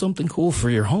able to do something cool for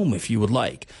your home if you would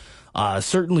like.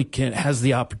 Certainly has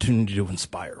the opportunity to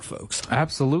inspire folks.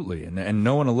 Absolutely. And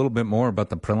knowing a little bit more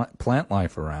about the plant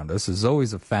life around us is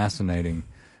always a fascinating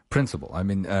principle. I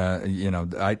mean,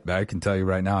 I can tell you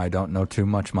right now, I don't know too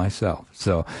much myself.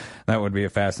 So that would be a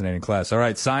fascinating class. All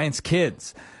right, Science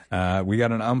Kids. We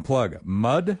got an unplug.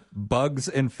 Mud, bugs,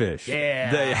 and fish.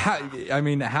 Yeah.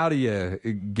 How do you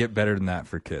get better than that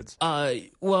for kids?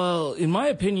 Well, in my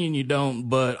opinion, you don't,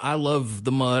 but I love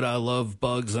the mud, I love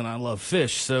bugs, and I love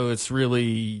fish, so it's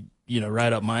really,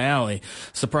 right up my alley.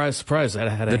 Surprise, surprise. I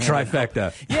had the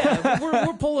trifecta. Yeah,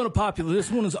 we're pulling a popular.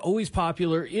 This one is always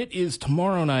popular. It is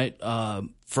tomorrow night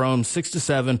from 6 to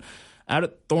 7 out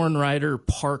at Thornrider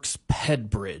Park's Ped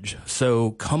Bridge.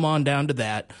 So come on down to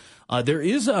that. There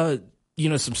is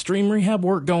some stream rehab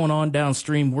work going on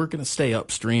downstream. We're going to stay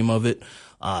upstream of it.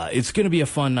 It's going to be a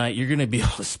fun night. You're going to be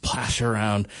able to splash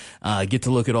around, get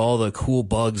to look at all the cool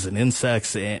bugs and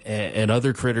insects and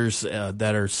other critters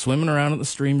that are swimming around in the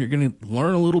stream. You're going to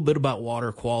learn a little bit about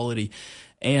water quality.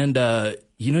 And,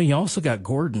 you also got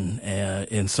Gordon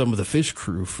and some of the fish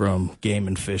crew from Game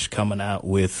and Fish coming out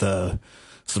with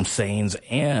some seines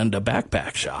and a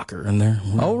backpack shocker, and they're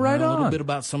right a little on. bit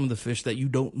about some of the fish that you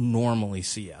don't normally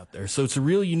see out there. So it's a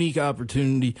real unique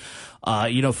opportunity.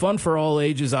 Fun for all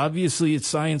ages. Obviously, it's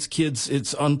Science Kids.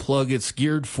 It's unplugged. It's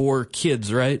geared for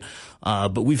kids, right?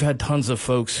 But we've had tons of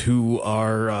folks who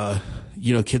are,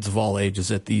 kids of all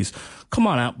ages at these. Come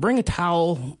on out. Bring a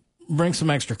towel. Bring some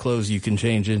extra clothes you can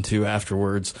change into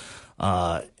afterwards.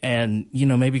 And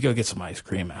maybe go get some ice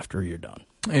cream after you're done.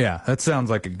 Yeah, that sounds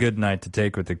like a good night to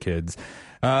take with the kids.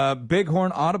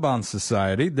 Bighorn Audubon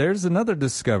Society, there's another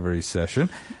discovery session.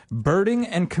 Birding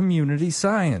and community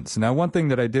science. Now, one thing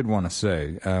that I did want to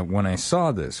say when I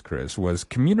saw this, Chris, was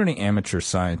community amateur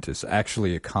scientists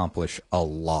actually accomplish a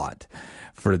lot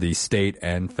for the state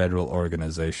and federal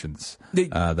organizations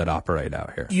that operate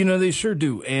out here. They sure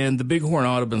do. And the Bighorn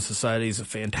Audubon Society is a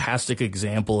fantastic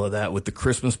example of that with the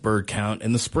Christmas bird count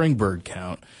and the spring bird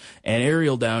count. And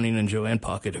Ariel Downing and Joanne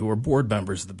Puckett, who are board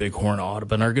members of the Bighorn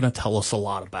Audubon, are going to tell us a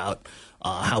lot about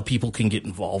how people can get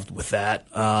involved with that.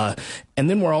 And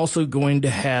then we're also going to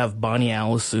have Bonnie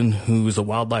Allison, who's a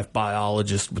wildlife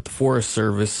biologist with the Forest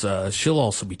Service. She'll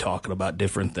also be talking about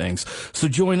different things. So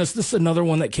join us. This is another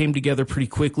one that came together pretty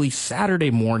quickly.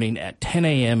 Saturday morning at 10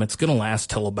 a.m. It's going to last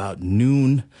till about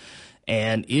noon.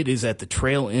 And it is at the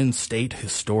Trail End State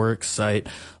Historic Site.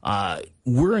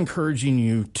 We're encouraging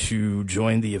you to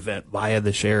join the event via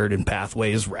the Sheridan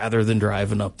pathways rather than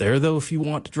driving up there. Though if you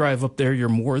want to drive up there, you're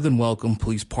more than welcome.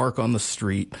 Please park on the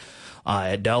street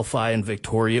at Delphi and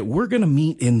Victoria. We're going to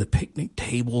meet in the picnic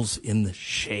tables in the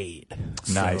shade.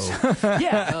 Nice. So,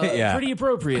 yeah, pretty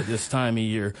appropriate this time of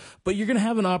year. But you're going to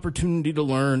have an opportunity to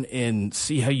learn and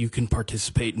see how you can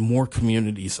participate in more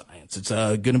community science. It's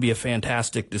going to be a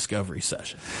fantastic discovery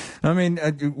session. I mean,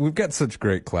 we've got such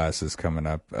great classes coming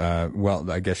up.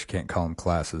 Well, I guess you can't call them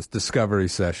classes. Discovery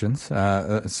sessions,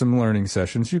 some learning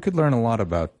sessions. You could learn a lot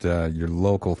about your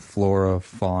local flora,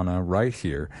 fauna right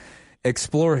here.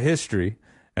 Explore history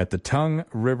at the Tongue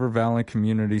River Valley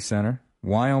Community Center,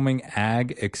 Wyoming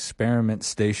Ag Experiment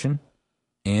Station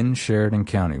in Sheridan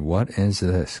County. What is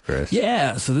this, Chris?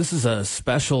 Yeah, so this is a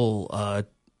special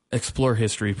Explore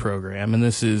History program, and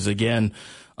this is, again,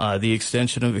 the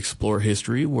extension of Explore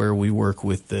History, where we work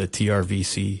with the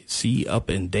TRVCC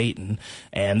up in Dayton.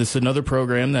 And this is another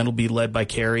program that'll be led by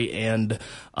Carrie and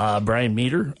Brian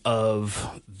Meter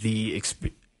of the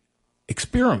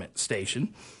Experiment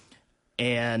Station.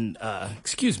 And,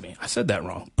 excuse me, I said that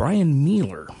wrong. Brian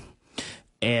Mealer.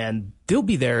 And they'll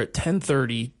be there at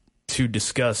 10:30 to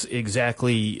discuss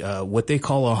exactly what they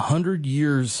call 100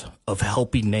 years of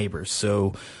helping neighbors.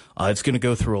 So it's going to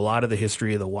go through a lot of the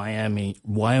history of the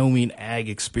Wyoming Ag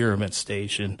Experiment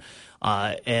Station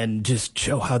and just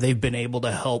show how they've been able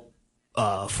to help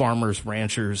farmers,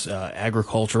 ranchers,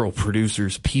 agricultural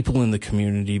producers, people in the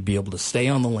community be able to stay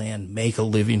on the land, make a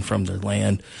living from their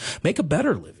land, make a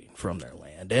better living from their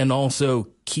land, and also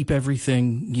keep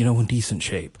everything, in decent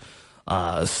shape.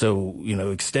 So,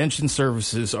 extension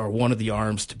services are one of the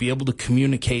arms to be able to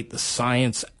communicate the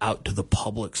science out to the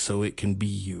public so it can be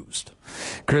used.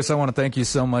 Chris, I want to thank you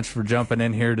so much for jumping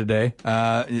in here today.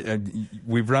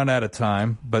 We've run out of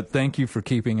time, but thank you for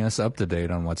keeping us up to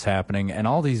date on what's happening and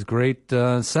all these great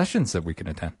sessions that we can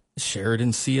attend.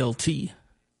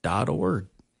 SheridanCLT.org.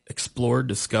 Explore,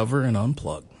 discover, and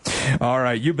unplug. All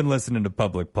right, you've been listening to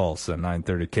Public Pulse on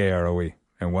 930 KROE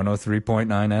and 103.9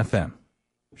 FM.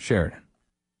 Sheridan.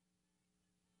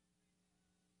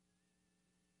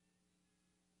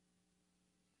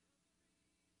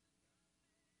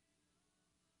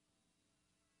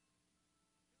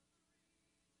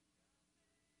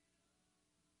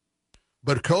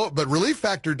 But Relief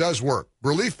Factor does work.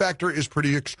 Relief Factor is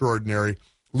pretty extraordinary.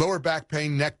 Lower back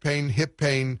pain, neck pain, hip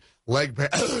pain, leg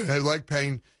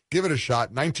pain. Give it a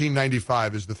shot.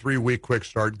 $19.95 is the 3-week quick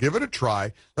start. Give it a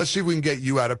try. Let's see if we can get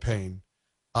you out of pain.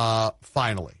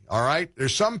 Finally. All right?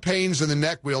 There's some pains in the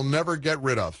neck we'll never get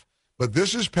rid of. But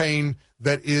this is pain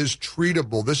that is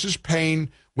treatable. This is pain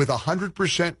with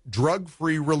 100%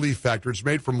 drug-free Relief Factor. It's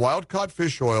made from wild-caught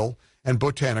fish oil and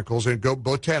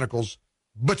botanicals,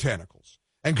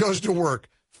 and goes to work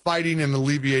fighting and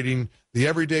alleviating the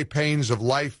everyday pains of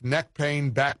life, neck pain,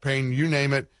 back pain, you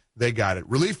name it, they got it.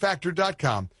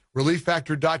 ReliefFactor.com,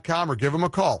 ReliefFactor.com, or give them a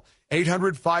call.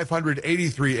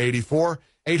 800-500-8384,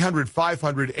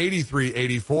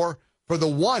 800-500-8384 for the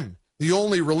one, the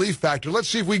only Relief Factor. Let's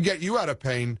see if we can get you out of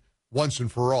pain once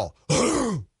and for all.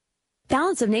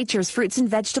 Balance of Nature's fruits and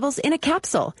vegetables in a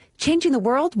capsule, changing the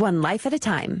world one life at a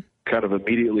time. Kind of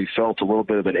immediately felt a little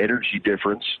bit of an energy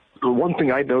difference. The one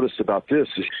thing I noticed about this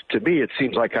is, to me, it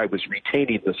seems like I was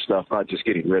retaining this stuff, not just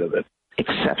getting rid of it.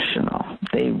 Exceptional.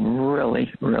 They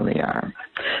really, really are.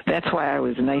 That's why I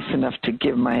was nice enough to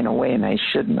give mine away, and I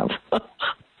shouldn't have.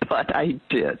 But I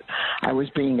did. I was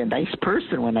being a nice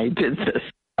person when I did this.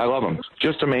 I love them.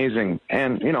 Just amazing.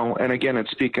 And, and again,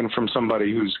 it's speaking from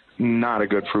somebody who's not a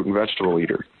good fruit and vegetable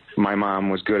eater. My mom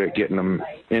was good at getting them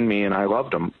in me, and I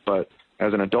loved them. But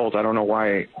as an adult, I don't know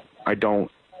why I don't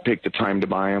take the time to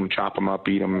buy them, chop them up,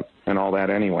 eat them, and all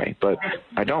that anyway. But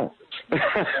I don't.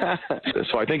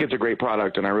 So I think it's a great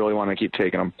product, and I really want to keep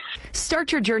taking them.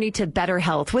 Start your journey to better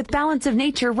health with Balance of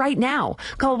Nature right now.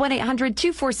 Call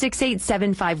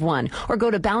 1-800-246-8751 or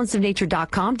go to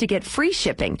balanceofnature.com to get free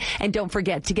shipping. And don't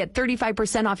forget to get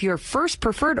 35% off your first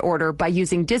preferred order by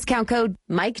using discount code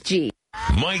Mike G.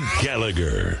 Mike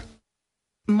Gallagher.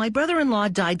 My brother-in-law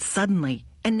died suddenly,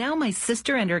 and now my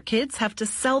sister and her kids have to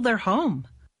sell their home.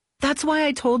 That's why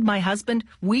I told my husband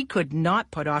we could not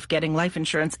put off getting life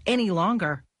insurance any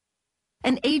longer.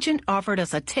 An agent offered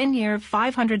us a 10-year,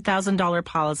 $500,000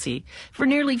 policy for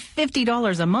nearly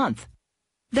 $50 a month.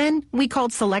 Then we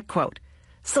called SelectQuote.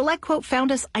 SelectQuote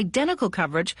found us identical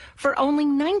coverage for only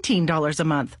 $19 a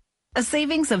month, a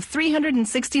savings of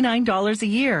 $369 a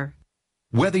year.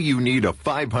 Whether you need a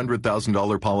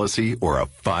 $500,000 policy or a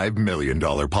 $5 million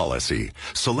policy,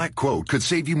 SelectQuote could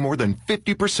save you more than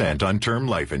 50% on term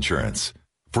life insurance.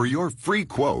 For your free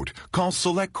quote, call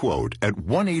SelectQuote at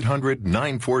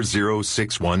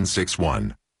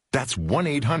 1-800-940-6161. That's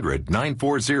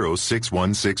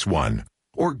 1-800-940-6161.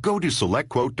 Or go to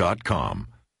SelectQuote.com.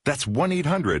 That's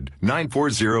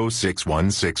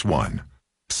 1-800-940-6161.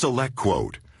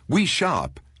 SelectQuote. We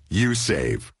shop. You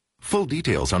save. Full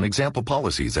details on example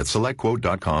policies at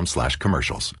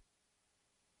SelectQuote.com/commercials.